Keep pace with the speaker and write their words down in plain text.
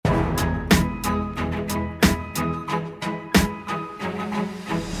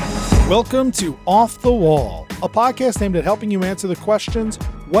Welcome to Off the Wall, a podcast aimed at helping you answer the questions,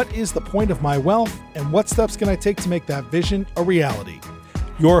 what is the point of my wealth, and what steps can I take to make that vision a reality?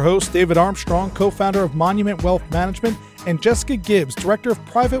 Your host, David Armstrong, co-founder of Monument Wealth Management, and Jessica Gibbs, director of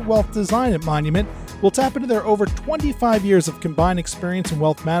private wealth design at Monument, will tap into their over 25 years of combined experience in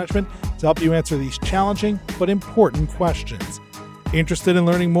wealth management to help you answer these challenging but important questions. Interested in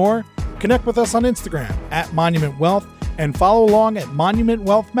learning more? Connect with us on Instagram at Monument Wealth and follow along at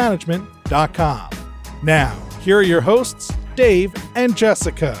monumentwealthmanagement.com. Now, here are your hosts, Dave and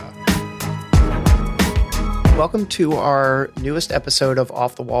Jessica. Welcome to our newest episode of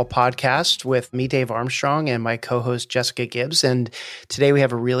Off the Wall podcast with me, Dave Armstrong, and my co-host, Jessica Gibbs. And today we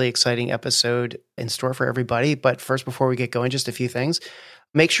have a really exciting episode in store for everybody. But first, before we get going, just a few things.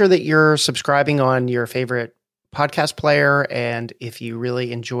 Make sure that you're subscribing on your favorite podcast player. And if you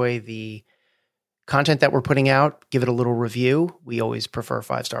really enjoy the content that we're putting out, give it a little review. We always prefer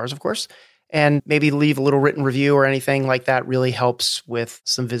 5 stars, of course. And maybe leave a little written review or anything like that really helps with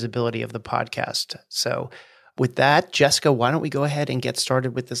some visibility of the podcast. So with that, Jessica, why don't we go ahead and get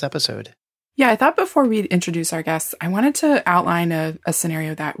started with this episode? Yeah, I thought before we introduce our guests, I wanted to outline a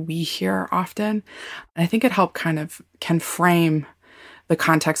scenario that we hear often. And I think it can frame the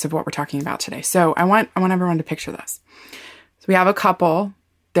context of what we're talking about today. So I want everyone to picture this. So we have a couple,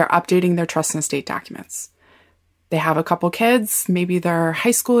 they're updating their trust and estate documents. They have a couple kids, maybe they're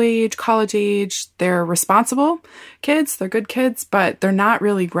high school age, college age. They're responsible kids, they're good kids, but they're not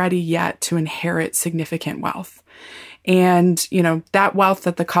really ready yet to inherit significant wealth. And, that wealth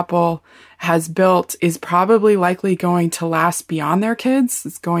that the couple has built is probably likely going to last beyond their kids.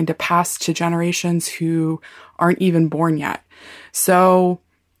 It's going to pass to generations who aren't even born yet. So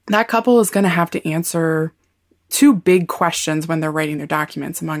that couple is going to have to answer 2 big questions when they're writing their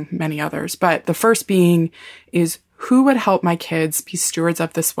documents, among many others. But the first being is, who would help my kids be stewards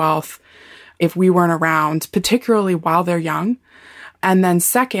of this wealth if we weren't around, particularly while they're young? And then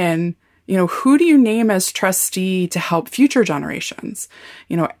second, who do you name as trustee to help future generations?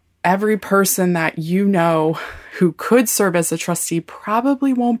 Every person that you know who could serve as a trustee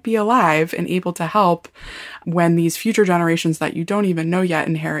probably won't be alive and able to help when these future generations that you don't even know yet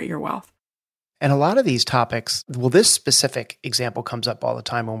inherit your wealth. And a lot of these topics, this specific example comes up all the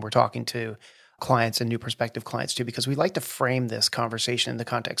time when we're talking to clients and new prospective clients too, because we like to frame this conversation in the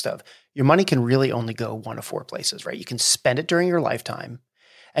context of your money can really only go 1 of 4 places, right? You can spend it during your lifetime.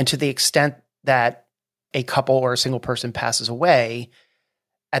 And to the extent that a couple or a single person passes away,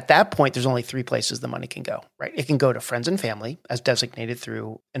 at that point, there's only 3 places the money can go, right? It can go to friends and family as designated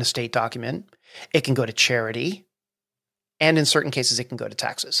through an estate document. It can go to charity. And in certain cases, it can go to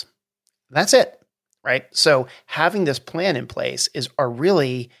taxes. That's it, right? So having this plan in place are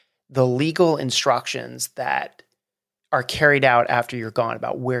really the legal instructions that are carried out after you're gone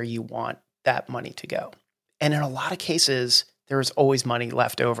about where you want that money to go. And in a lot of cases, there is always money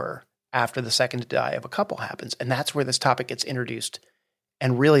left over after the second to die of a couple happens. And that's where this topic gets introduced.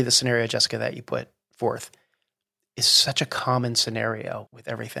 And really the scenario, Jessica, that you put forth is such a common scenario with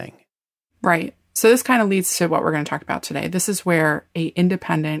everything. Right. So this kind of leads to what we're going to talk about today. This is where an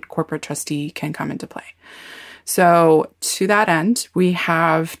independent corporate trustee can come into play. So to that end, we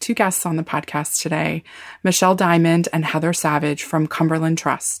have 2 guests on the podcast today, Michelle Diamond and Heather Savage from Cumberland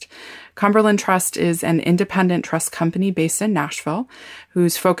Trust. Cumberland Trust is an independent trust company based in Nashville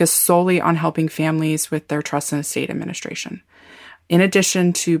who's focused solely on helping families with their trust and estate administration. In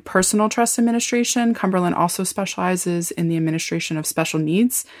addition to personal trust administration, Cumberland also specializes in the administration of special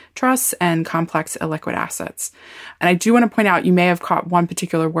needs trusts and complex illiquid assets. And I do want to point out, you may have caught one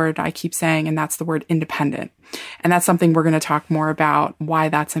particular word I keep saying, and that's the word independent. And that's something we're going to talk more about, why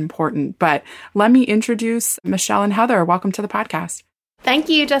that's important. But let me introduce Michelle and Heather. Welcome to the podcast. Thank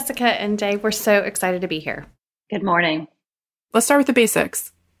you, Jessica and Dave. We're so excited to be here. Good morning. Let's start with the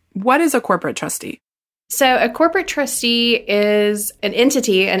basics. What is a corporate trustee? So a corporate trustee is an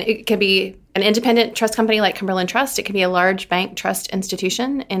entity, and it can be an independent trust company like Cumberland Trust. It can be a large bank trust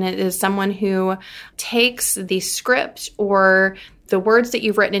institution, and it is someone who takes the script or the words that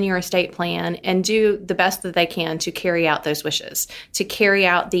you've written in your estate plan and do the best that they can to carry out those wishes, to carry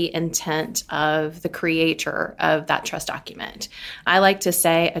out the intent of the creator of that trust document. I like to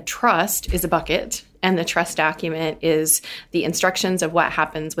say a trust is a bucket, and the trust document is the instructions of what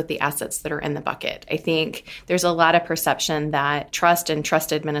happens with the assets that are in the bucket. I think there's a lot of perception that trust and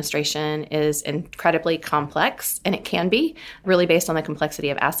trust administration is incredibly complex, and it can be really based on the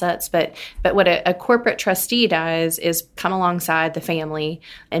complexity of assets. But what a corporate trustee does is come alongside the family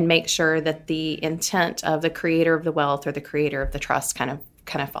and make sure that the intent of the creator of the wealth or the creator of the trust kind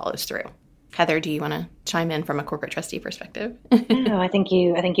of follows through. Heather, do you want to chime in from a corporate trustee perspective. No, I think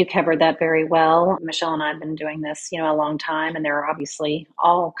you covered that very well. Michelle and I have been doing this, a long time, and there are obviously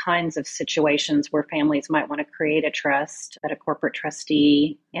all kinds of situations where families might want to create a trust. But a corporate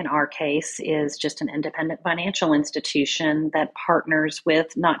trustee, in our case, is just an independent financial institution that partners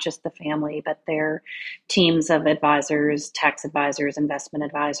with not just the family, but their teams of advisors, tax advisors, investment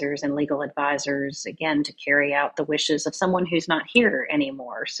advisors, and legal advisors, again, to carry out the wishes of someone who's not here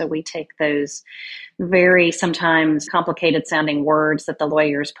anymore. So we take those very sometimes complicated sounding words that the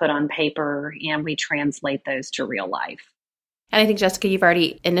lawyers put on paper, and we translate those to real life. And I think, Jessica, you've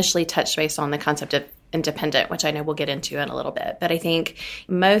already initially touched base on the concept of independent, which I know we'll get into in a little bit. But I think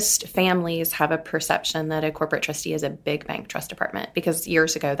most families have a perception that a corporate trustee is a big bank trust department, because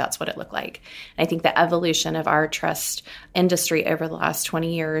years ago, that's what it looked like. And I think the evolution of our trust industry over the last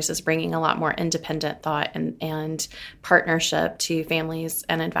 20 years is bringing a lot more independent thought and partnership to families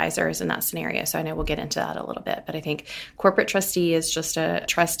and advisors in that scenario. So I know we'll get into that a little bit. But I think corporate trustee is just a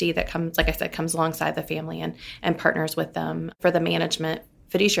trustee that comes, like I said, comes alongside the family and partners with them for the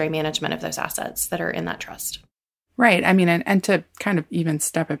fiduciary management of those assets that are in that trust. Right. I mean, and to kind of even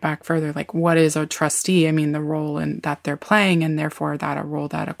step it back further, like what is a trustee? I mean, the role that they're playing, and therefore that a role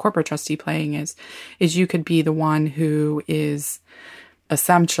that a corporate trustee playing is you could be the one who is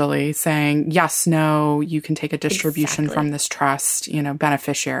essentially saying, yes, no, you can take a distribution from this trust,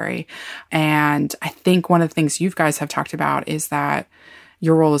 beneficiary. And I think one of the things you guys have talked about is that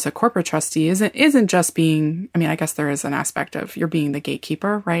your role as a corporate trustee isn't just being, I mean, I guess there is an aspect of you're being the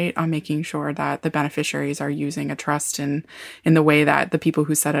gatekeeper, right? On making sure that the beneficiaries are using a trust in the way that the people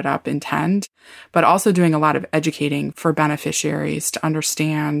who set it up intend, but also doing a lot of educating for beneficiaries to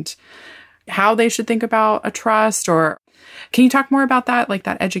understand how they should think about a trust. Or can you talk more about that, like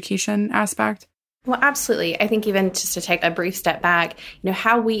that education aspect? Well, absolutely. I think even just to take a brief step back,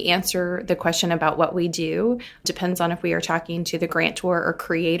 how we answer the question about what we do depends on if we are talking to the grantor or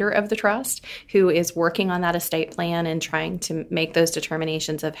creator of the trust, who is working on that estate plan and trying to make those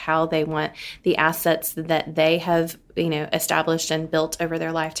determinations of how they want the assets that they have established and built over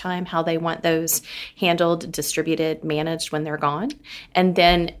their lifetime, how they want those handled, distributed, managed when they're gone. And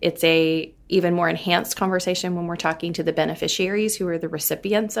then it's a even more enhanced conversation when we're talking to the beneficiaries who are the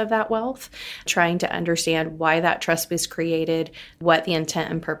recipients of that wealth, trying to understand why that trust was created, what the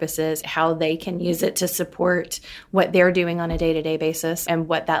intent and purpose is, how they can use it to support what they're doing on a day-to-day basis, and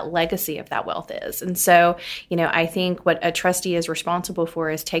what that legacy of that wealth is. And so, I think what a trustee is responsible for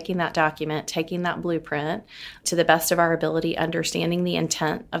is taking that document, taking that blueprint to the best of our ability, understanding the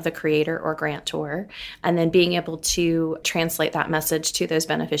intent of the creator or grantor, and then being able to translate that message to those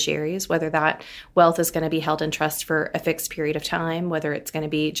beneficiaries, whether that wealth is going to be held in trust for a fixed period of time, whether it's going to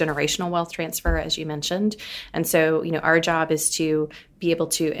be generational wealth transfer, as you mentioned. And so, our job is to be able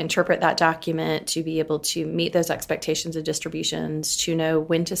to interpret that document, to be able to meet those expectations of distributions, to know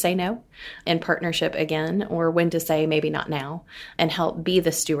when to say no in partnership again, or when to say maybe not now, and help be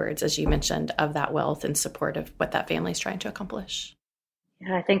the stewards, as you mentioned, of that wealth in support of what that family is trying to accomplish.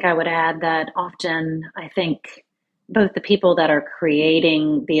 Yeah, I think I would add that often, I think both the people that are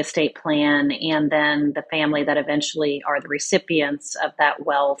creating the estate plan and then the family that eventually are the recipients of that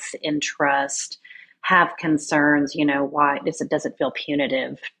wealth in trust have concerns, why does it feel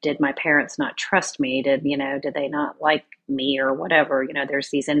punitive? Did my parents not trust me? Did they not like me or whatever? There's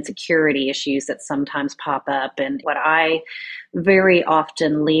these insecurity issues that sometimes pop up. And what I very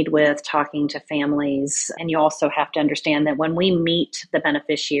often lead with talking to families, and you also have to understand that when we meet the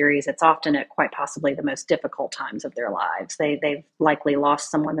beneficiaries, it's often at quite possibly the most difficult times of their lives. They've likely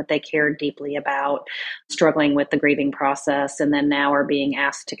lost someone that they cared deeply about, struggling with the grieving process, and then now are being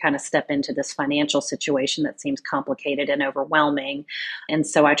asked to kind of step into this financial situation that seems complicated and overwhelming. And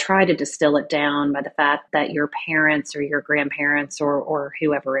so I try to distill it down by the fact that your parents or your grandparents or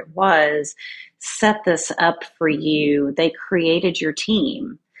whoever it was set this up for you. They created your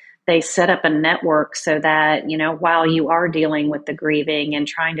team. They set up a network so that, while you are dealing with the grieving and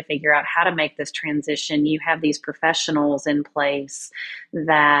trying to figure out how to make this transition, you have these professionals in place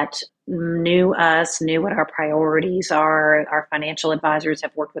that knew us, knew what our priorities are. Our financial advisors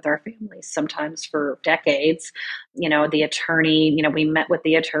have worked with our families sometimes for decades. The attorney, we met with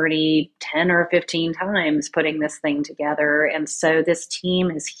the attorney 10 or 15 times putting this thing together. And so this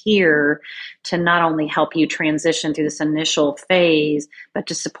team is here to not only help you transition through this initial phase, but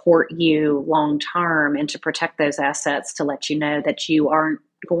to support you long term and to protect those assets, to let you know that you aren't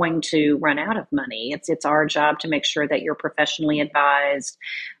going to run out of money. It's our job to make sure that you're professionally advised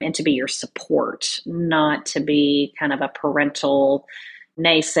and to be your support, not to be kind of a parental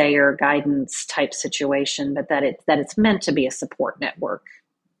naysayer guidance type situation, but that it's meant to be a support network.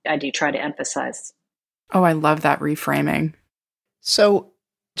 I do try to emphasize. Oh, I love that reframing. So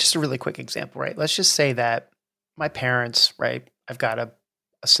just a really quick example, right? Let's just say that my parents, right? I've got a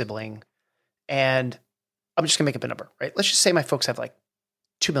sibling, and I'm just gonna make up a number, right? Let's just say my folks have like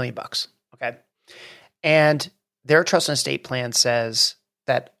 $2 million, okay? And their trust and estate plan says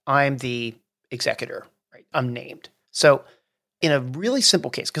that I'm the executor, right? I'm named. So in a really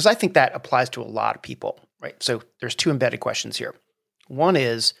simple case, because I think that applies to a lot of people, right? So there's two embedded questions here. One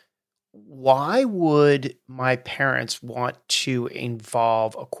is, why would my parents want to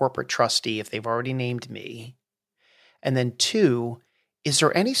involve a corporate trustee if they've already named me? And then two, is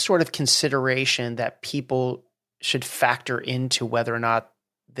there any sort of consideration that people should factor into whether or not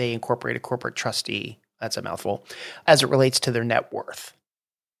they incorporate a corporate trustee, that's a mouthful, as it relates to their net worth?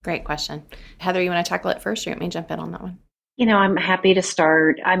 Great question. Heather, you want to tackle it first, or you want me to jump in on that one? I'm happy to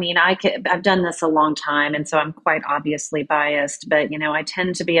start. I mean, I've done this a long time, and so I'm quite obviously biased, but, I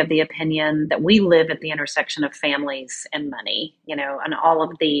tend to be of the opinion that we live at the intersection of families and money, and all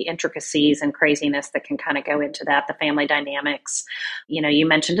of the intricacies and craziness that can kind of go into that, the family dynamics. You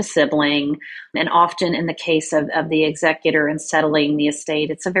mentioned a sibling, and often in the case of the executor and settling the estate,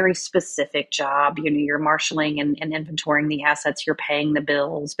 it's a very specific job. You're marshaling and inventorying the assets, you're paying the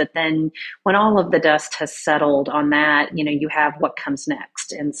bills, but then when all of the dust has settled on that, you have what comes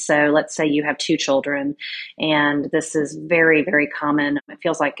next. And so let's say you have two children, and this is very, very common. It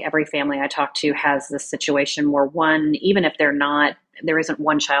feels like every family I talk to has this situation where one, even if there isn't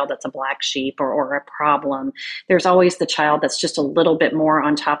one child that's a black sheep or a problem, there's always the child that's just a little bit more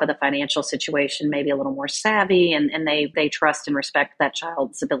on top of the financial situation, maybe a little more savvy, and they trust and respect that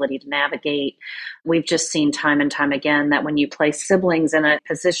child's ability to navigate. We've just seen time and time again that when you place siblings in a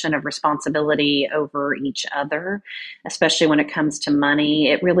position of responsibility over each other, especially when it comes to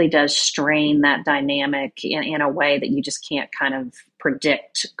money, it really does strain that dynamic in a way that you just can't kind of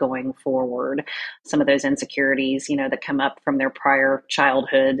predict going forward. Some of those insecurities, that come up from their prior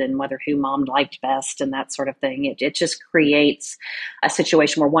childhood and whether who mom liked best and that sort of thing. It just creates a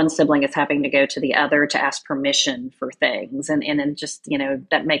situation where one sibling is having to go to the other to ask permission for things. And just,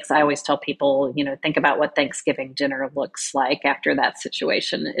 that makes, I always tell people, think about what Thanksgiving dinner looks like after that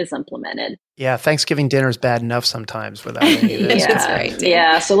situation is implemented. Yeah, Thanksgiving dinner is bad enough sometimes without any of this. Yeah, That's right.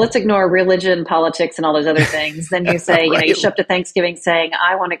 Yeah, so let's ignore religion, politics, and all those other things. Then you say, Right. You show up to Thanksgiving saying,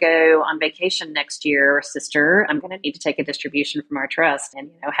 I want to go on vacation next year, sister. I'm going to need to take a distribution from our trust, and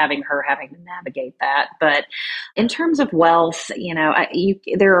having to navigate that. But in terms of wealth,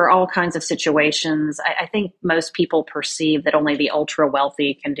 there are all kinds of situations. I think most people perceive that only the ultra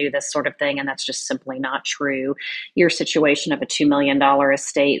wealthy can do this sort of thing, and that's just simply not true. Your situation of a $2 million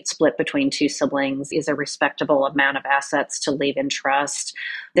estate split between two siblings is a respectable amount of assets to leave in trust.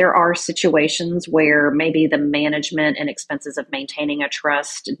 There are situations where maybe the management and expenses of maintaining a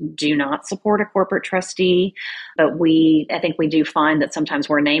trust do not support a corporate trustee, but I think we do find that sometimes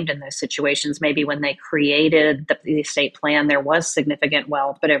we're named in those situations. Maybe when they created the estate plan, there was significant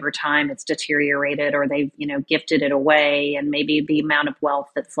wealth, but over time it's deteriorated, or they've, gifted it away, and maybe the amount of wealth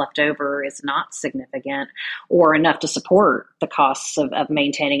that's left over is not significant or enough to support the costs of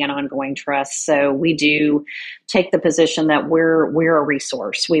maintaining an ongoing trust. So we do take the position that we're a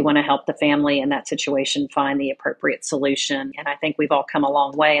resource. We want to help the family in that situation find the appropriate solution. And I think we've all come a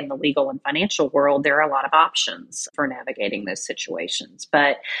long way in the legal and financial world. There are a lot of options for navigating those situations.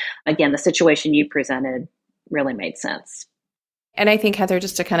 But again, the situation you presented really made sense. And I think, Heather,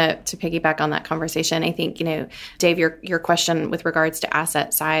 just to piggyback on that conversation, I think, Dave, your question with regards to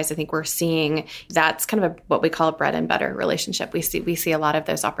asset size, I think we're seeing that's kind of what we call a bread and butter relationship. We see a lot of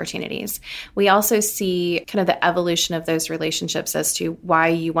those opportunities. We also see kind of the evolution of those relationships as to why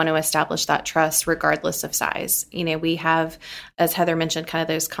you want to establish that trust regardless of size. We have, as Heather mentioned, kind of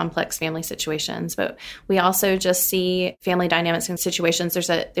those complex family situations, but we also just see family dynamics and situations.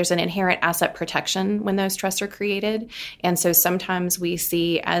 There's an inherent asset protection when those trusts are created. And so sometimes we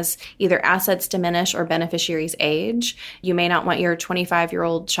see as either assets diminish or beneficiaries age. You may not want your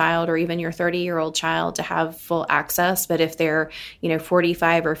 25-year-old child or even your 30-year-old child to have full access, but if they're,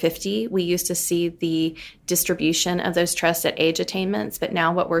 45 or 50, we used to see the distribution of those trusts at age attainments. But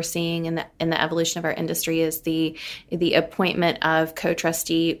now what we're seeing in the evolution of our industry is the appointment of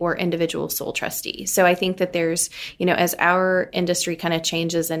co-trustee or individual sole trustee. So I think that there's, as our industry kind of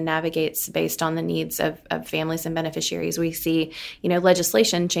changes and navigates based on the needs of families and beneficiaries, we see see,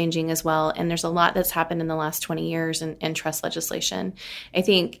 legislation changing as well. And there's a lot that's happened in the last 20 years in trust legislation. I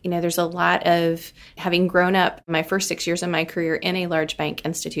think, there's a lot of, having grown up my first 6 years of my career in a large bank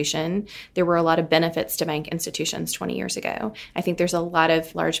institution, there were a lot of benefits to bank institutions 20 years ago. I think there's a lot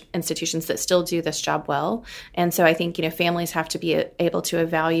of large institutions that still do this job well. And so I think, families have to be able to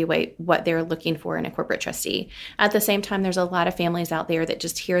evaluate what they're looking for in a corporate trustee. At the same time, there's a lot of families out there that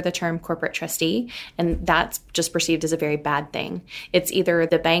just hear the term corporate trustee, and that's just perceived as a very bad thing. It's either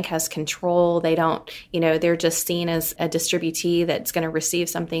the bank has control, they don't, they're just seen as a distributee that's going to receive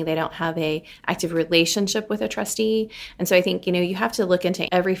something. They don't have a active relationship with a trustee. And so I think, you have to look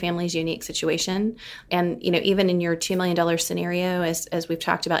into every family's unique situation. And, even in your $2 million scenario, as we've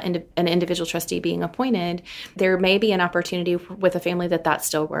talked about an individual trustee being appointed, there may be an opportunity with a family that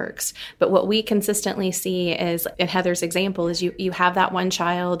still works. But what we consistently see is, in Heather's example, is you have that one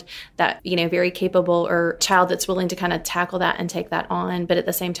child that, very capable, or child that's willing to kind of tackle that and take that on. But at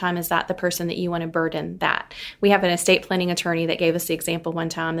the same time, is that the person that you want to burden that? We have an estate planning attorney that gave us the example one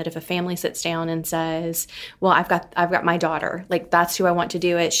time that if a family sits down and says, well, I've got my daughter, like that's who I want to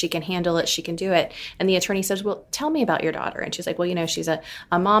do it. She can handle it. She can do it. And the attorney says, well, tell me about your daughter. And she's like, well, she's a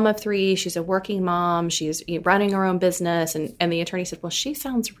mom of 3. She's a working mom. She's running her own business. And the attorney said, well, she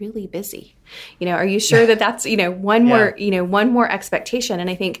sounds really busy. Are you sure that's, one more expectation? And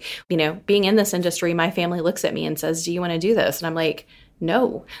I think, being in this industry, my family looks at me and says, do you want to do this? And I'm like,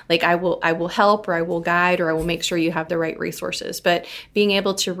 no, like I will help, or I will guide, or I will make sure you have the right resources. But being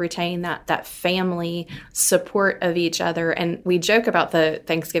able to retain that family support of each other. And we joke about the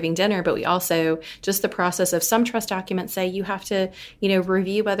Thanksgiving dinner, but we also, just the process of some trust documents say you have to,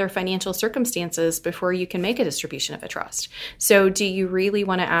 review other financial circumstances before you can make a distribution of a trust. So do you really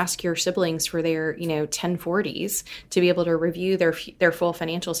want to ask your siblings for their, 1040s to be able to review their full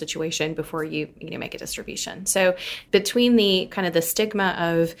financial situation before you make a distribution? So between the kind of the stigma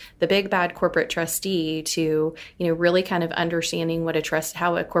of the big bad corporate trustee to, really kind of understanding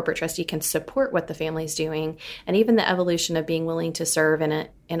how a corporate trustee can support what the family's doing, and even the evolution of being willing to serve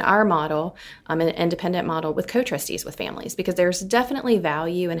in our model, an independent model with co-trustees with families, because there's definitely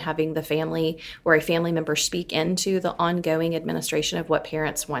value in having the family or a family member speak into the ongoing administration of what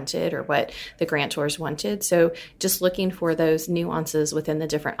parents wanted or what the grantors wanted. So just looking for those nuances within the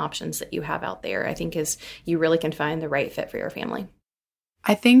different options that you have out there, I think is you really can find the right fit for your family.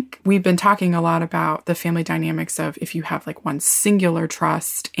 I think we've been talking a lot about the family dynamics of if you have like one singular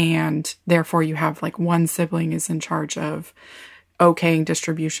trust and therefore you have like one sibling is in charge of okaying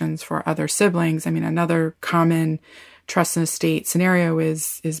distributions for other siblings. I mean, another common trust and estate scenario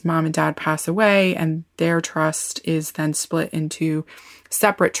is mom and dad pass away and their trust is then split into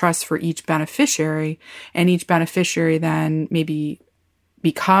separate trusts for each beneficiary, and each beneficiary then maybe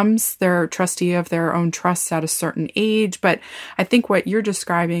becomes their trustee of their own trusts at a certain age. But I think what you're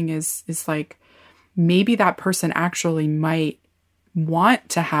describing is like maybe that person actually might want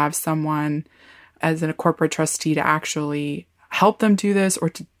to have someone as a corporate trustee to actually help them do this or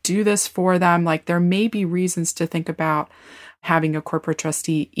to do this for them. Like there may be reasons to think about having a corporate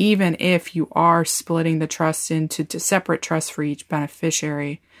trustee, even if you are splitting the trust into separate trusts for each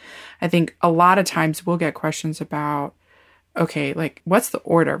beneficiary. I think a lot of times we'll get questions about, okay, like what's the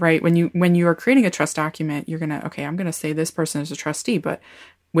order, right? When you are creating a trust document, I'm going to say this person is a trustee, but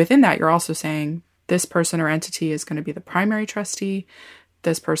within that, you're also saying this person or entity is going to be the primary trustee.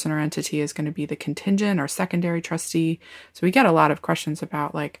 This person or entity is going to be the contingent or secondary trustee. So we get a lot of questions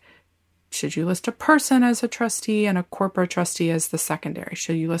about like, should you list a person as a trustee and a corporate trustee as the secondary?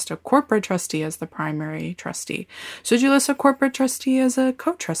 Should you list a corporate trustee as the primary trustee? Should you list a corporate trustee as a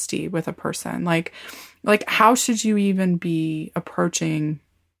co-trustee with a person? Like how should you even be approaching?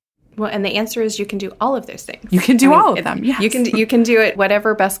 Well, and the answer is you can do all of those things. You can do all of them. Yes. You can do it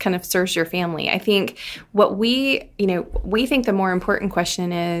whatever best kind of serves your family. I think what we think the more important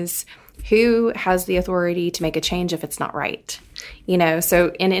question is who has the authority to make a change if it's not right?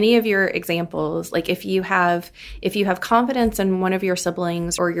 So in any of your examples, like if you have confidence in one of your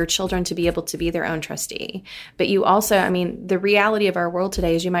siblings or your children to be able to be their own trustee, but you also, the reality of our world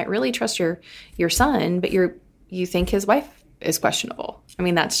today is you might really trust your son, but you think his wife is questionable.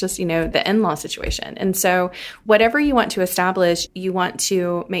 That's just, the in-law situation. And so whatever you want to establish, you want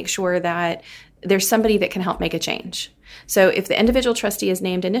to make sure that there's somebody that can help make a change. So if the individual trustee is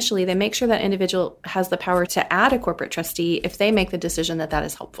named initially, they make sure that individual has the power to add a corporate trustee if they make the decision that that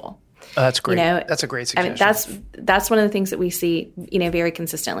is helpful. That's great. You know, that's a great suggestion. I mean, that's one of the things that we see, very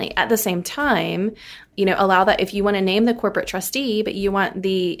consistently. At the same time, allow that if you want to name the corporate trustee, but you want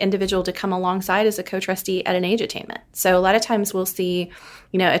the individual to come alongside as a co-trustee at an age attainment. So a lot of times we'll see,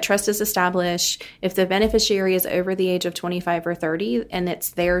 a trust is established. If the beneficiary is over the age of 25 or 30 and it's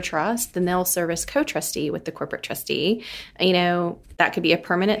their trust, then they'll serve as co-trustee with the corporate trustee. That could be a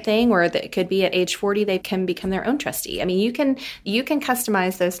permanent thing, or that could be at age 40, they can become their own trustee. I mean, you can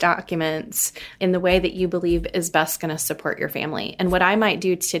customize those documents in the way that you believe is best going to support your family. And what I might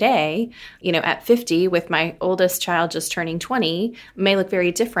do today, at 50 with my oldest child just turning 20 may look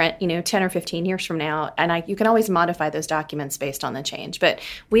very different, 10 or 15 years from now. And you can always modify those documents based on the change. But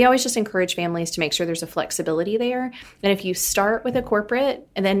we always just encourage families to make sure there's a flexibility there. And if you start with a corporate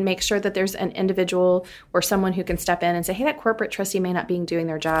and then make sure that there's an individual or someone who can step in and say, hey, that corporate trustee may not be doing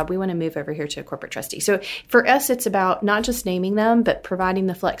their job. We want to move over here to a corporate trustee. So for us, it's about not just naming them, but providing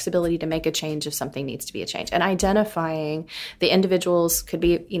the flexibility to make a change if something needs to be a change, and identifying the individuals. Could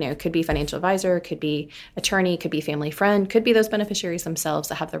be financial advisor, could be attorney, could be family friend, could be those beneficiaries themselves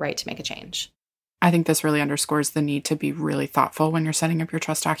that have the right to make a change. I think this really underscores the need to be really thoughtful when you're setting up your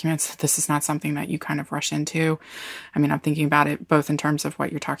trust documents. This is not something that you kind of rush into. I mean, I'm thinking about it both in terms of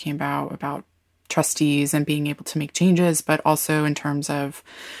what you're talking about trustees and being able to make changes, but also in terms of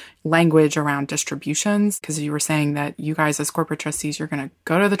language around distributions, because you were saying that you guys as corporate trustees, you're going to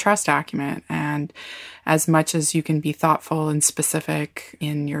go to the trust document, and as much as you can be thoughtful and specific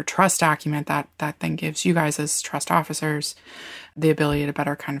in your trust document, that then gives you guys as trust officers the ability to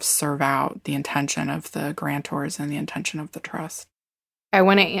better kind of serve out the intention of the grantors and the intention of the trust. I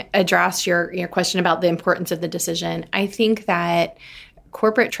want to address your question about the importance of the decision. I think that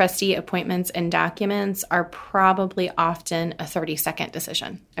corporate trustee appointments and documents are probably often a 30-second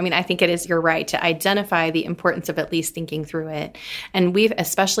decision. I mean, I think you're right to identify the importance of at least thinking through it. And we've,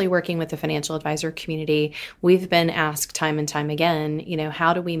 especially working with the financial advisor community, we've been asked time and time again,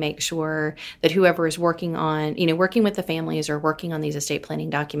 how do we make sure that whoever is working on, working with the families or working on these estate planning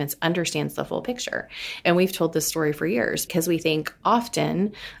documents understands the full picture. And we've told this story for years because we think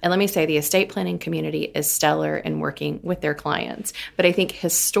often, and let me say the estate planning community is stellar in working with their clients, but I think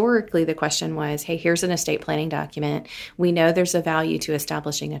historically the question was, hey, here's an estate planning document. We know there's a value to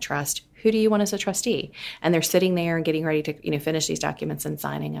establishing a trust. Who do you want as a trustee? And they're sitting there and getting ready to, finish these documents and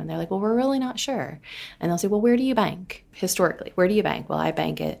signing them. They're like, well, we're really not sure. And they'll say, well, where do you bank? Historically, where do you bank? Well, I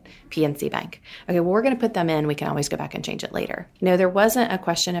bank at PNC Bank. Okay, well, we're going to put them in. We can always go back and change it later. There wasn't a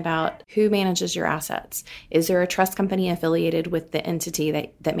question about who manages your assets. Is there a trust company affiliated with the entity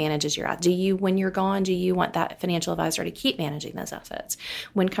that manages your assets? When you're gone, do you want that financial advisor to keep managing those assets?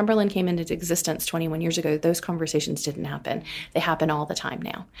 When Cumberland came into existence 21 years ago, those conversations didn't happen. They happen all the time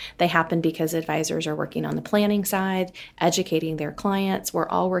now. They happen because advisors are working on the planning side, educating their clients. We're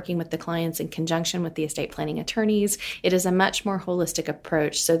all working with the clients in conjunction with the estate planning attorneys. It is a much more holistic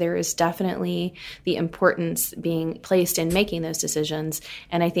approach. So there is definitely the importance being placed in making those decisions.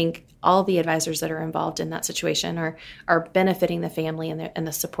 And I think all the advisors that are involved in that situation are benefiting the family, and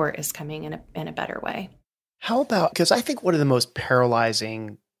the support is coming in a better way. How about, because I think one of the most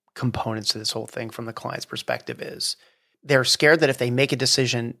paralyzing components to this whole thing from the client's perspective is they're scared that if they make a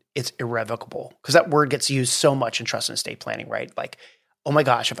decision, it's irrevocable. Because that word gets used so much in trust and estate planning, right? Like, oh my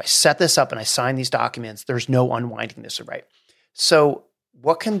gosh, if I set this up and I sign these documents, there's no unwinding this, right? So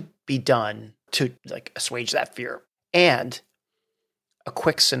what can be done to assuage that fear? And a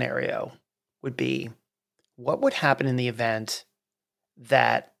quick scenario would be, what would happen in the event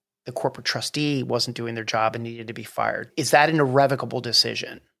that the corporate trustee wasn't doing their job and needed to be fired? Is that an irrevocable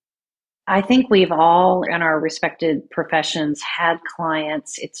decision? I think we've all in our respected professions had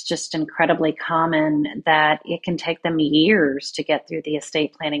clients. It's just incredibly common that it can take them years to get through the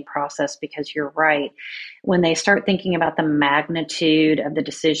estate planning process, because you're right. When they start thinking about the magnitude of the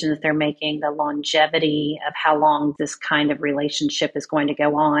decisions they're making, the longevity of how long this kind of relationship is going to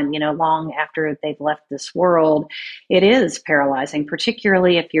go on, long after they've left this world, it is paralyzing,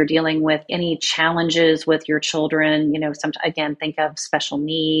 particularly if you're dealing with any challenges with your children. Again, think of special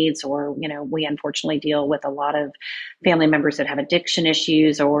needs, or we unfortunately deal with a lot of family members that have addiction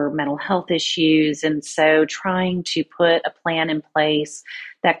issues or mental health issues. And so trying to put a plan in place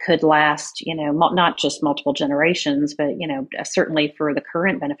that could last, not just multiple generations, but, certainly for the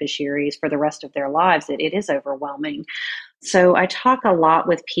current beneficiaries for the rest of their lives, it is overwhelming. So I talk a lot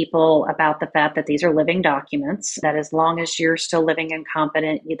with people about the fact that these are living documents, that as long as you're still living and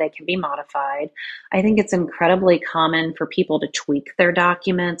competent, they can be modified. I think it's incredibly common for people to tweak their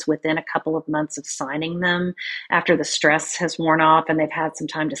documents within a couple of months of signing them after the stress has worn off and they've had some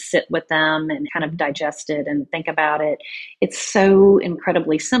time to sit with them and kind of digest it and think about it. It's so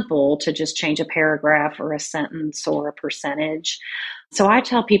incredibly simple to just change a paragraph or a sentence or a percentage. So I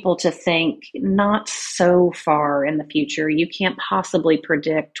tell people to think not so far in the future. You can't possibly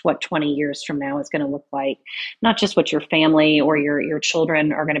predict what 20 years from now is going to look like, not just what your family or your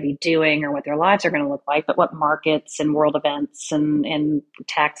children are going to be doing or what their lives are going to look like, but what markets and world events and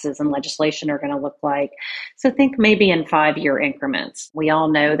taxes and legislation are going to look like. So think maybe in 5-year increments. We all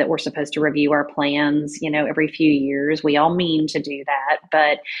know that we're supposed to review our plans, every few years. We all mean to do that,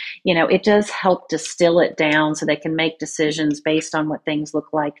 but, it does help distill it down so they can make decisions based on what things look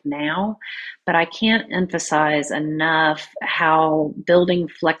like now. But I can't emphasize enough how building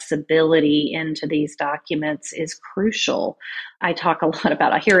flexibility into these documents is crucial. I talk a lot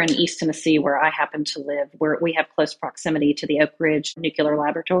about here in East Tennessee, where I happen to live, where we have close proximity to the Oak Ridge Nuclear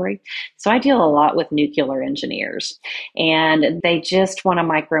Laboratory. So I deal a lot with nuclear engineers, and they just want to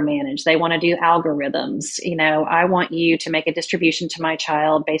micromanage. They want to do algorithms. I want you to make a distribution to my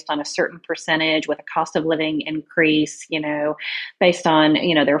child based on a certain percentage with a cost of living increase, based on,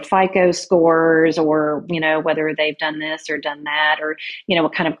 their FICO scores or, whether they've done this or done that, or,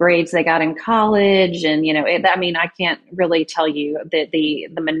 what kind of grades they got in college. And, I can't really tell you the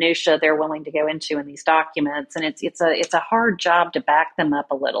minutia they're willing to go into in these documents. And it's a hard job to back them up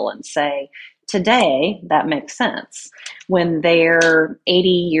a little and say, today, that makes sense. When they're 80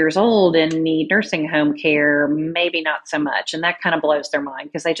 years old and need nursing home care, maybe not so much. And that kind of blows their mind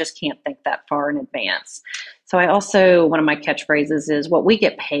because they just can't think that far in advance. So one of my catchphrases is what we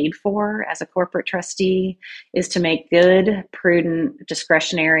get paid for as a corporate trustee is to make good, prudent,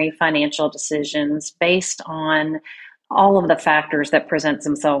 discretionary financial decisions based on all of the factors that present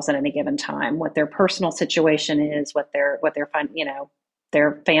themselves at any given time, what their personal situation is, what their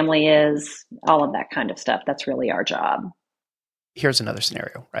their family is, all of that kind of stuff. That's really our job. Here's another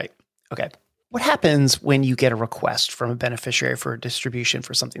scenario, right? Okay. What happens when you get a request from a beneficiary for a distribution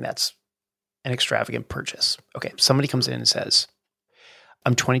for something that's an extravagant purchase? Okay. Somebody comes in and says,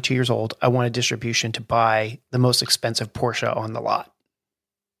 I'm 22 years old. I want a distribution to buy the most expensive Porsche on the lot,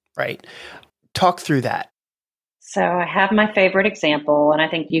 right? Talk through that. So I have my favorite example, and I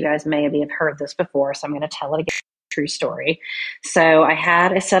think you guys may have heard this before, so I'm going to tell it again. True story. So I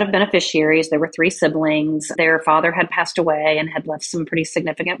had a set of beneficiaries. There were 3 siblings. Their father had passed away and had left some pretty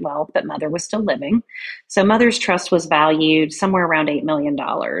significant wealth, but mother was still living. So mother's trust was valued somewhere around $8 million.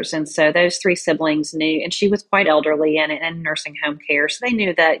 And so those 3 siblings knew, and she was quite elderly and in nursing home care. So they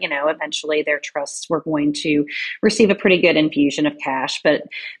knew that, eventually their trusts were going to receive a pretty good infusion of cash. But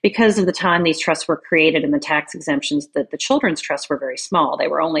because of the time these trusts were created and the tax exemptions, that the children's trusts were very small. They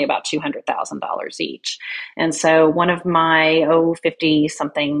were only about $200,000 each. And so one of my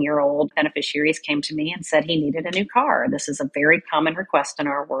 50-something-year-old beneficiaries came to me and said he needed a new car. This is a very common request in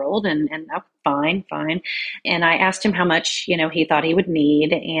our world, and fine. And I asked him how much, he thought he would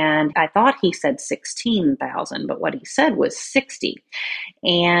need, and I thought he said $16,000, but what he said was $60,000.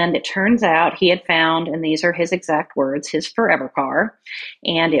 And it turns out he had found, and these are his exact words, his forever car,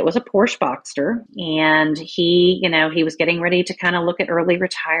 and it was a Porsche Boxster. And he was getting ready to kind of look at early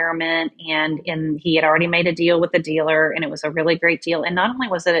retirement, and he had already made a deal with the dealer, and it was a really great deal. And not only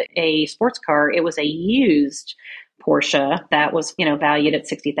was it a sports car, it was a used Porsche that was, valued at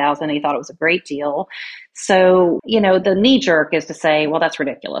 $60,000. He thought it was a great deal. So, the knee jerk is to say, well, that's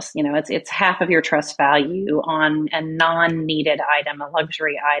ridiculous. It's half of your trust value on a non-needed item, a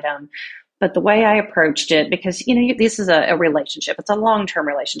luxury item. But the way I approached it, because, this is a relationship, it's a long-term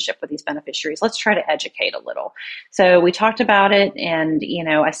relationship with these beneficiaries. Let's try to educate a little. So we talked about it, and,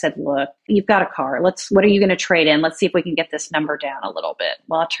 I said, look, you've got a car. What are you going to trade in? Let's see if we can get this number down a little bit.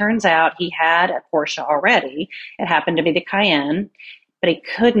 Well, it turns out he had a Porsche already. It happened to be the Cayenne. But he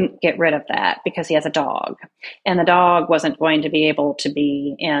couldn't get rid of that because he has a dog. And the dog wasn't going to be able to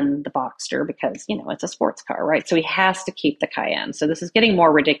be in the Boxster because, it's a sports car, right? So he has to keep the Cayenne. So this is getting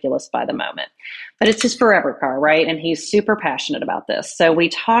more ridiculous by the moment. But it's his forever car, right? And he's super passionate about this. So we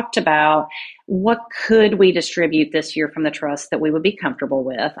talked about what could we distribute this year from the trust that we would be comfortable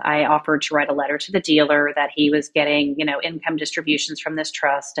with? I offered to write a letter to the dealer that he was getting, income distributions from this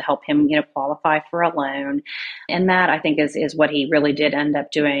trust to help him, qualify for a loan. And that, I think, is what he really did end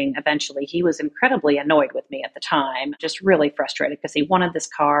up doing eventually. He was incredibly annoyed with me at the time, just really frustrated because he wanted this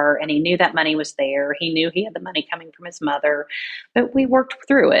car and he knew that money was there. He knew he had the money coming from his mother, but we worked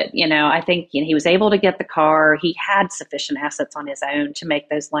through it. I think he was able to get the car. He had sufficient assets on his own to make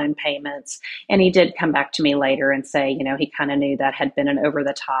those loan payments. And he did come back to me later and say, he kind of knew that had been an over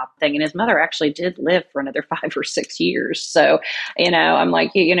the top thing. And his mother actually did live for another 5 or 6 years. So, I'm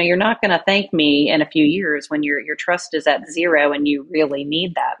like, you're not going to thank me in a few years when your trust is at zero and you really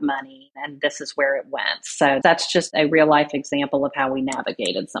need that money. And this is where it went. So that's just a real life example of how we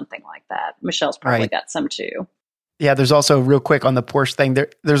navigated something like that. Michelle's probably got some too. Yeah, there's also real quick on the Porsche thing.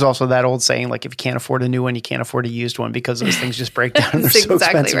 There's also that old saying, like, if you can't afford a new one, you can't afford a used one because those things just break down and they're so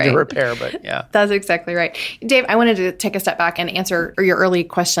expensive to repair. But yeah. That's exactly right. Dave, I wanted to take a step back and answer your early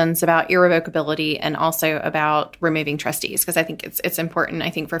questions about irrevocability and also about removing trustees, because I think it's important, I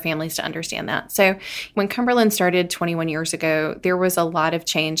think, for families to understand that. So when Cumberland started 21 years ago, there was a lot of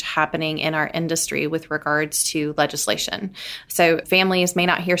change happening in our industry with regards to legislation. So families may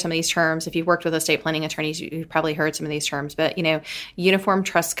not hear some of these terms. If you've worked with estate planning attorneys, you've probably heard some of these terms, but Uniform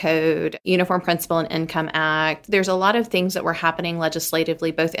Trust Code, Uniform Principal and Income Act. There's a lot of things that were happening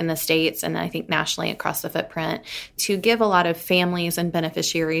legislatively, both in the states and I think nationally across the footprint, to give a lot of families and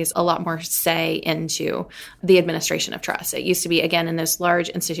beneficiaries a lot more say into the administration of trust. It used to be, again, in those large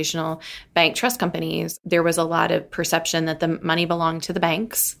institutional bank trust companies, there was a lot of perception that the money belonged to the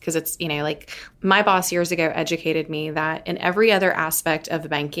banks because it's, like my boss years ago educated me that in every other aspect of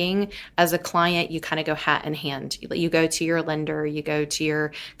banking, as a client, you kind of go hat in hand. You go to your lender, you go to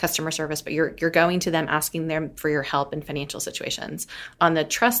your customer service, but you're going to them asking them for your help in financial situations. On the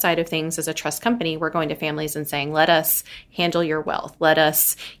trust side of things, as a trust company, we're going to families and saying, let us handle your wealth. Let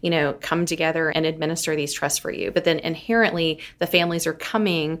us, come together and administer these trusts for you. But then inherently, the families are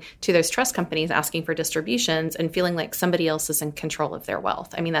coming to those trust companies asking for distributions and feeling like somebody else is in control of their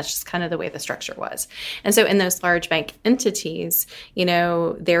wealth. I mean, that's just kind of the way the structure was. And so in those large bank entities,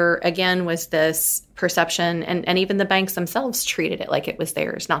 there again was this perception, and even the banks themselves treated it like it was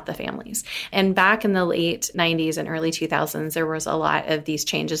theirs, not the families. And back in the late 90s and early 2000s, there was a lot of these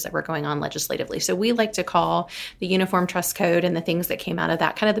changes that were going on legislatively. So we like to call the Uniform Trust Code and the things that came out of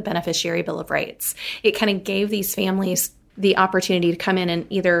that kind of the Beneficiary Bill of Rights. It kind of gave these families the opportunity to come in and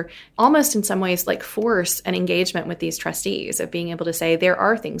either almost in some ways like force an engagement with these trustees of being able to say, there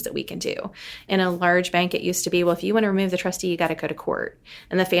are things that we can do. In a large bank, it used to be, well, if you want to remove the trustee, you got to go to court.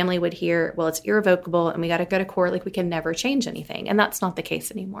 And the family would hear, well, it's irrevocable and we got to go to court, like we can never change anything. And that's not the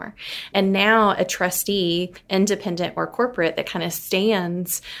case anymore. And now a trustee, independent or corporate, that kind of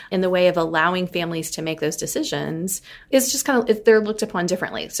stands in the way of allowing families to make those decisions is just kind of, they're looked upon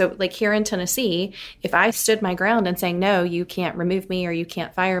differently. So like here in Tennessee, if I stood my ground and saying, no, you can't remove me or you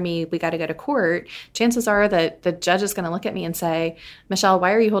can't fire me, we got to go to court, chances are that the judge is going to look at me and say, Michelle,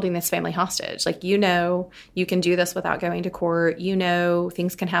 why are you holding this family hostage? Like, you can do this without going to court.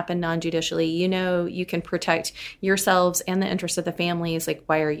 Things can happen non-judicially. You can protect yourselves and the interests of the families. Like,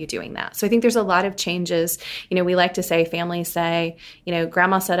 why are you doing that? So I think there's a lot of changes. We like to say, families say,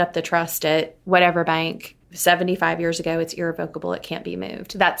 grandma set up the trust at whatever bank 75 years ago, it's irrevocable, it can't be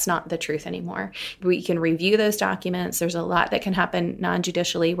moved. That's not the truth anymore. We can review those documents. There's a lot that can happen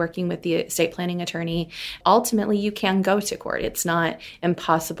non-judicially working with the estate planning attorney. Ultimately, you can go to court. It's not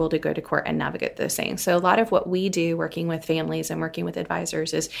impossible to go to court and navigate those things. So a lot of what we do working with families and working with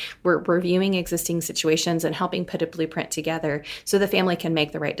advisors is we're reviewing existing situations and helping put a blueprint together so the family can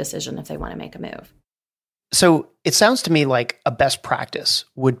make the right decision if they want to make a move. So it sounds to me like a best practice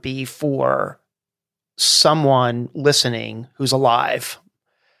would be for someone listening who's alive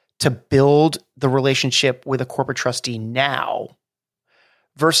to build the relationship with a corporate trustee now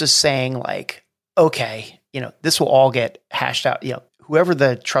versus saying like, okay, this will all get hashed out. Whoever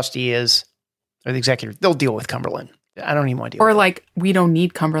the trustee is or the executive, they'll deal with Cumberland. I don't even want to deal with it. Or like, we don't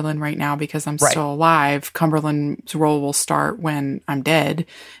need Cumberland right now because I'm still alive. Cumberland's role will start when I'm dead.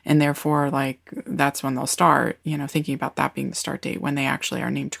 And therefore, like, that's when they'll start, thinking about that being the start date when they actually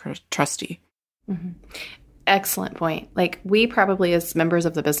are named trustee. Mm-hmm. Excellent point. Like, we probably, as members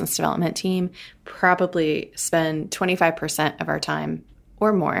of the business development team, probably spend 25% of our time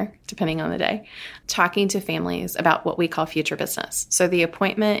or more, depending on the day, talking to families about what we call future business. So the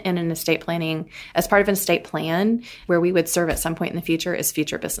appointment in an estate planning, as part of an estate plan where we would serve at some point in the future, is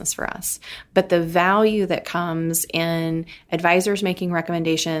future business for us. But the value that comes in advisors making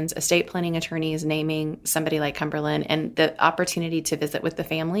recommendations, estate planning attorneys naming somebody like Cumberland, and the opportunity to visit with the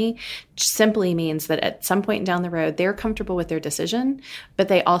family simply means that at some point down the road, they're comfortable with their decision,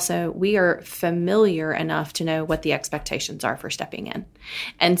 but we are familiar enough to know what the expectations are for stepping in.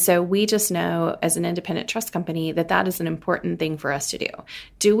 And so we just know as an independent trust company that is an important thing for us to do.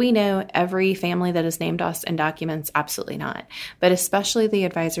 Do we know every family that is named us in documents? Absolutely not. But especially the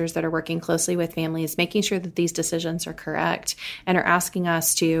advisors that are working closely with families, making sure that these decisions are correct and are asking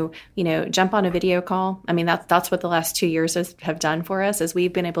us to, jump on a video call. I mean, that's what the last 2 years have done for us, is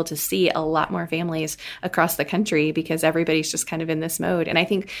we've been able to see a lot more families across the country because everybody's just kind of in this mode. And I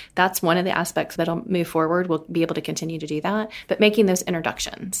think that's one of the aspects that'll move forward. We'll be able to continue to do that, but making those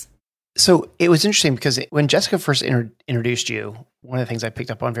introductions. So it was interesting because when Jessica first introduced you, one of the things I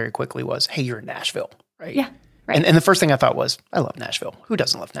picked up on very quickly was, hey, you're in Nashville, right? Yeah. Right. And the first thing I thought was, I love Nashville. Who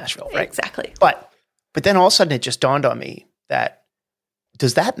doesn't love Nashville, right? Exactly. But then all of a sudden it just dawned on me that,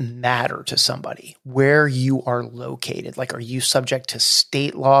 does that matter to somebody where you are located? Like, are you subject to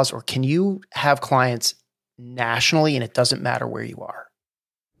state laws, or can you have clients nationally and it doesn't matter where you are?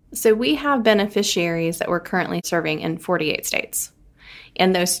 So we have beneficiaries that we're currently serving in 48 states.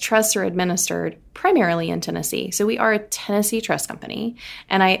 And those trusts are administered primarily in Tennessee. So we are a Tennessee trust company.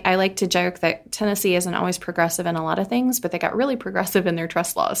 And I like to joke that Tennessee isn't always progressive in a lot of things, but they got really progressive in their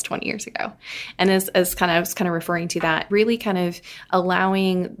trust laws 20 years ago. And I was kind of referring to that, really kind of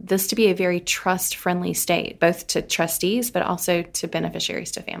allowing this to be a very trust-friendly state, both to trustees, but also to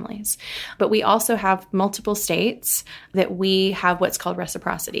beneficiaries, to families. But we also have multiple states that we have what's called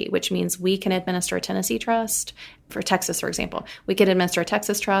reciprocity, which means we can administer a Tennessee trust. For Texas, for example, we could administer a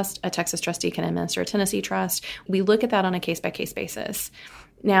Texas trust, a Texas trustee can administer a Tennessee trust. We look at that on a case-by-case basis.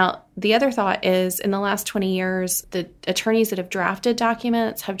 Now, the other thought is, in the last 20 years, the attorneys that have drafted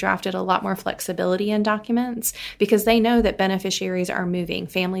documents have drafted a lot more flexibility in documents because they know that beneficiaries are moving,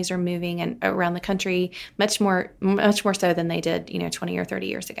 families are moving and around the country much more so than they did, 20 or 30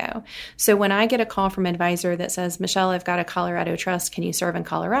 years ago. So when I get a call from an advisor that says, Michelle, I've got a Colorado trust, can you serve in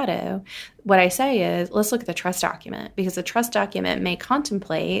Colorado? What I say is, let's look at the trust document, because the trust document may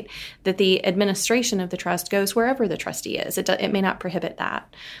contemplate that the administration of the trust goes wherever the trustee is. It may not prohibit that.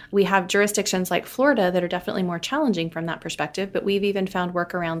 We have jurisdictions like Florida that are definitely more challenging from that perspective, but we've even found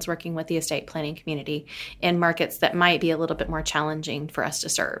workarounds working with the estate planning community in markets that might be a little bit more challenging for us to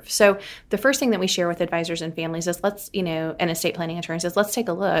serve. So the first thing that we share with advisors and families is and estate planning attorneys is, let's take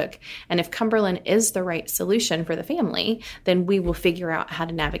a look. And if Cumberland is the right solution for the family, then we will figure out how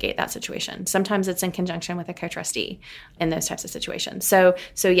to navigate that situation. Sometimes it's in conjunction with a co-trustee in those types of situations. So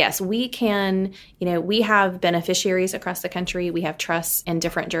yes, we can, we have beneficiaries across the country. We have trusts in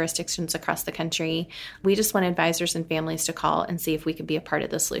different jurisdictions across the country. We just want advisors and families to call and see if we could be a part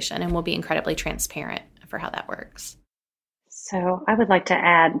of the solution. And we'll be incredibly transparent for how that works. So I would like to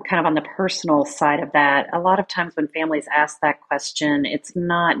add, kind of on the personal side of that, a lot of times when families ask that question, it's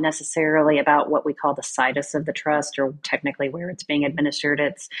not necessarily about what we call the situs of the trust or technically where it's being administered.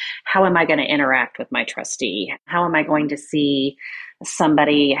 It's, how am I going to interact with my trustee? How am I going to see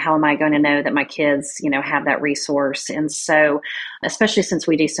somebody? How am I going to know that my kids, have that resource? And so, especially since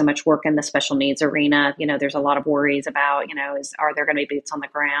we do so much work in the special needs arena, there's a lot of worries about, are there going to be boots on the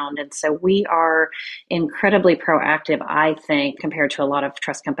ground? And so we are incredibly proactive, I think, compared to a lot of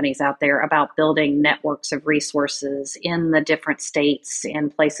trust companies out there, about building networks of resources in the different states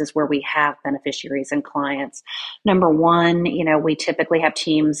and places where we have beneficiaries and clients. Number one, we typically have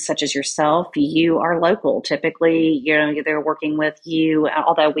teams such as yourself. You are local. Typically, they're working with you,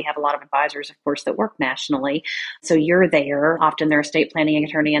 although we have a lot of advisors, of course, that work nationally. So you're there. Often their estate planning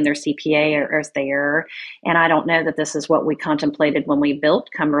attorney and their CPA are there. And I don't know that this is what we contemplated when we built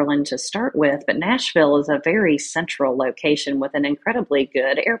Cumberland to start with, but Nashville is a very central location with an incredibly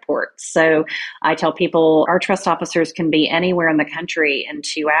good airport. So I tell people our trust officers can be anywhere in the country in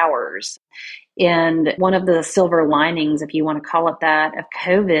 2 hours. And one of the silver linings, if you want to call it that, of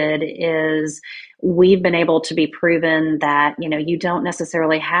COVID is we've been able to be proven that, you don't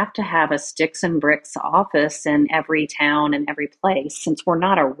necessarily have to have a sticks and bricks office in every town and every place. Since we're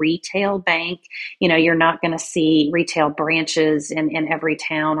not a retail bank, you're not going to see retail branches in every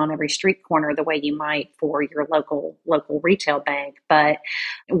town on every street corner the way you might for your local retail bank. But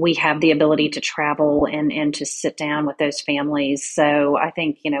we have the ability to travel and to sit down with those families. So I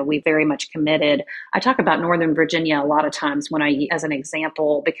think, we very much committed. I talk about Northern Virginia a lot of times as an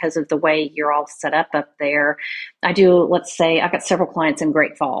example, because of the way you're all set set up there. I do, let's say, I've got several clients in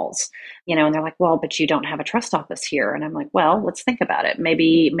Great Falls, and they're like, well, but you don't have a trust office here. And I'm like, well, let's think about it.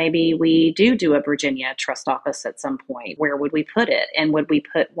 Maybe we do a Virginia trust office at some point. Where would we put it? And would we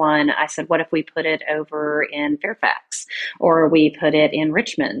put one? I said, what if we put it over in Fairfax, or we put it in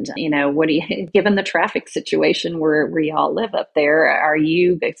Richmond? What do you, given the traffic situation where y'all live up there, are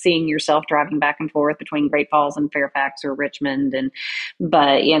you seeing yourself driving back and forth between Great Falls and Fairfax or Richmond?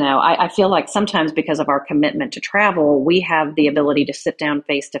 But I feel like sometimes because of our commitment to travel, we have the ability to sit down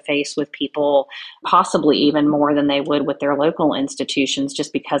face to face with people, possibly even more than they would with their local institutions,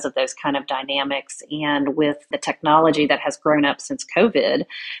 just because of those kind of dynamics. And with the technology that has grown up since COVID,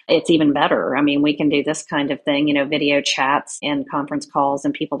 it's even better. I mean, we can do this kind of thing, video chats and conference calls,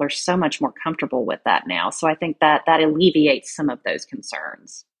 and people are so much more comfortable with that now. So I think that alleviates some of those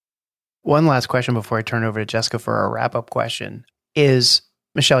concerns. One last question before I turn over to Jessica for our wrap-up question is,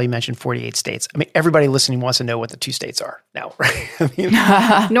 Michelle, you mentioned 48 states. I mean, everybody listening wants to know what the 2 states are now, right? I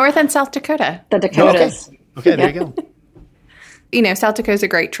mean, North and South Dakota. The Dakotas. Okay, there you go. South Dakota is a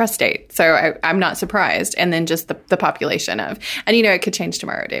great trust state, so I'm not surprised. And then just the population of, and it could change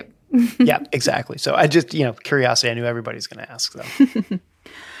tomorrow, Dave. Yeah, exactly. So I just, curiosity, I knew everybody's going to ask, though.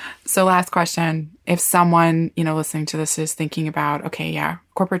 So last question, if someone, listening to this is thinking about, okay, yeah,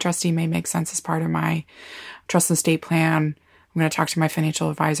 corporate trustee may make sense as part of my trust and estate plan. I'm going to talk to my financial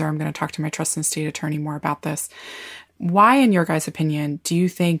advisor. I'm going to talk to my trust and estate attorney more about this. Why, in your guys' opinion, do you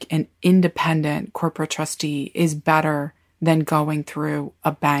think an independent corporate trustee is better than going through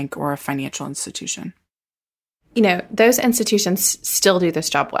a bank or a financial institution? Those institutions still do this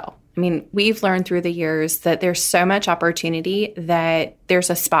job well. I mean, we've learned through the years that there's so much opportunity that there's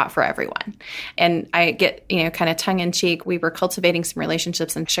a spot for everyone. And I get, kind of tongue in cheek. We were cultivating some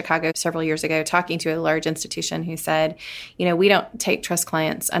relationships in Chicago several years ago, talking to a large institution who said, we don't take trust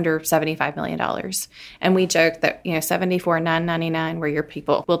clients under $75 million. And we joke that, $74,999, where your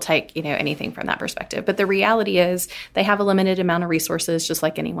people will take, anything from that perspective. But the reality is they have a limited amount of resources, just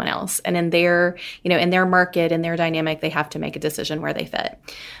like anyone else. And in their, in their market and their dynamic, they have to make a decision where they fit.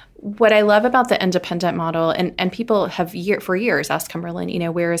 What I love about the independent model, and people have for years asked Cumberland,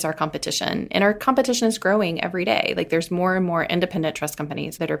 where is our competition? And our competition is growing every day. Like, there's more and more independent trust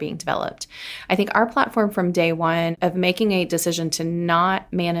companies that are being developed. I think our platform from day one of making a decision to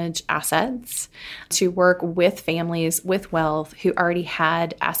not manage assets, to work with families with wealth who already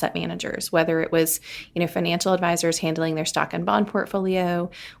had asset managers, whether it was, financial advisors handling their stock and bond portfolio,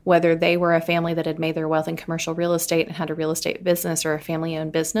 whether they were a family that had made their wealth in commercial real estate and had a real estate business or a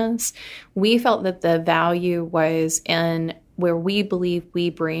family-owned business. We felt that the value was in where we believe we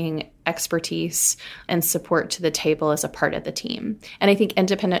bring expertise and support to the table as a part of the team. And I think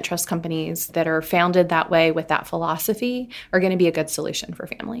independent trust companies that are founded that way with that philosophy are going to be a good solution for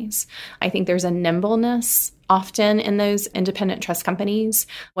families. I think there's a nimbleness often in those independent trust companies,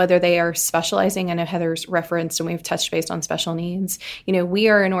 whether they are specializing. I know Heather's referenced, and we've touched base on special needs. We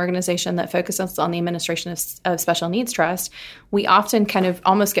are an organization that focuses on the administration of special needs trust. We often kind of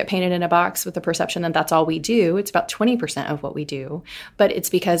almost get painted in a box with the perception that that's all we do. It's about 20% of what we do, but it's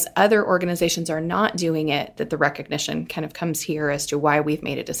because other organizations are not doing it that the recognition kind of comes here as to why we've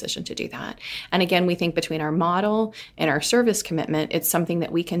made a decision to do that. And again, we think between our model and our service commitment, it's something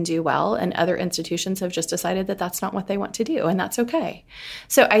that we can do well, and other institutions have just decided that that's not what they want to do, and that's okay.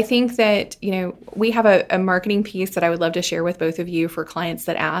 So I think that, we have a marketing piece that I would love to share with both of you for clients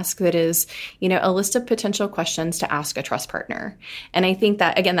that ask, that is, a list of potential questions to ask a trust partner. And I think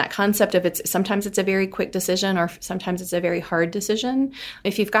that, again, that concept of sometimes it's a very quick decision, or sometimes it's a very hard decision.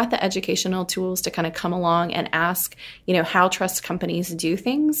 If you've got the educational tools to kind of come along and ask, how trust companies do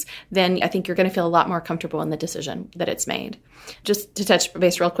things, then I think you're going to feel a lot more comfortable in the decision that it's made. Just to touch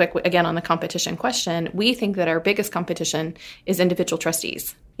base real quick, again, on the competition question, we think that our biggest competition is individual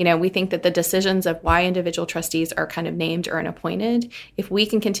trustees. We think that the decisions of why individual trustees are kind of named or appointed, if we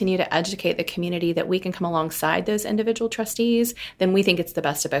can continue to educate the community that we can come alongside those individual trustees, then we think it's the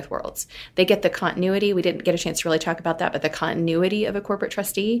best of both worlds. They get the continuity. We didn't get a chance to really talk about that, but the continuity of a corporate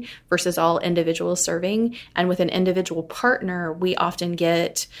trustee versus all individuals serving. And with an individual partner, we often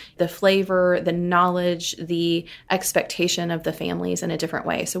get the flavor, the knowledge, the expectation of the families in a different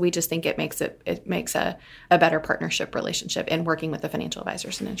way. So we just think it makes a better partnership relationship in working with the financial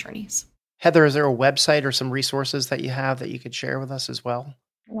advisors and attorneys. Heather, is there a website or some resources that you have that you could share with us as well?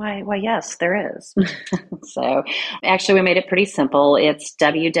 Why, yes, there is. So actually, we made it pretty simple. It's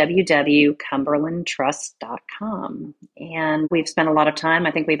www.cumberlandtrust.com. And we've spent a lot of time.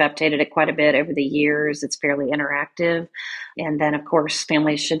 I think we've updated it quite a bit over the years. It's fairly interactive. And then, of course,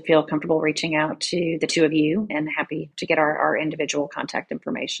 families should feel comfortable reaching out to the two of you, and happy to get our individual contact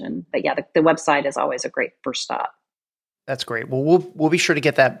information. But yeah, the website is always a great first stop. That's great. Well, we'll be sure to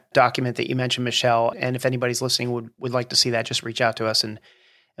get that document that you mentioned, Michelle. And if anybody's listening would like to see that, just reach out to us and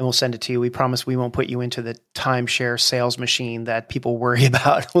we'll send it to you. We promise we won't put you into the timeshare sales machine that people worry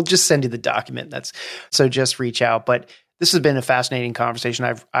about. We'll just send you the document. So just reach out. But this has been a fascinating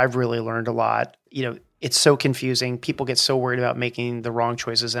conversation. I've really learned a lot. It's so confusing. People get so worried about making the wrong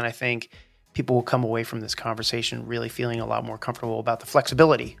choices. And I think people will come away from this conversation really feeling a lot more comfortable about the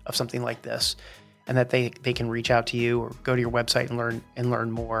flexibility of something like this, and that they can reach out to you or go to your website and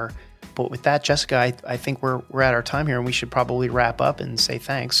learn more. But with that, Jessica, I think we're at our time here, and we should probably wrap up and say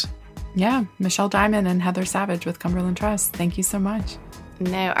thanks. Yeah, Michelle Diamond and Heather Savage with Cumberland Trust. Thank you so much.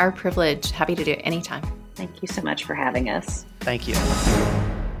 No, our privilege. Happy to do it anytime. Thank you so much for having us. Thank you.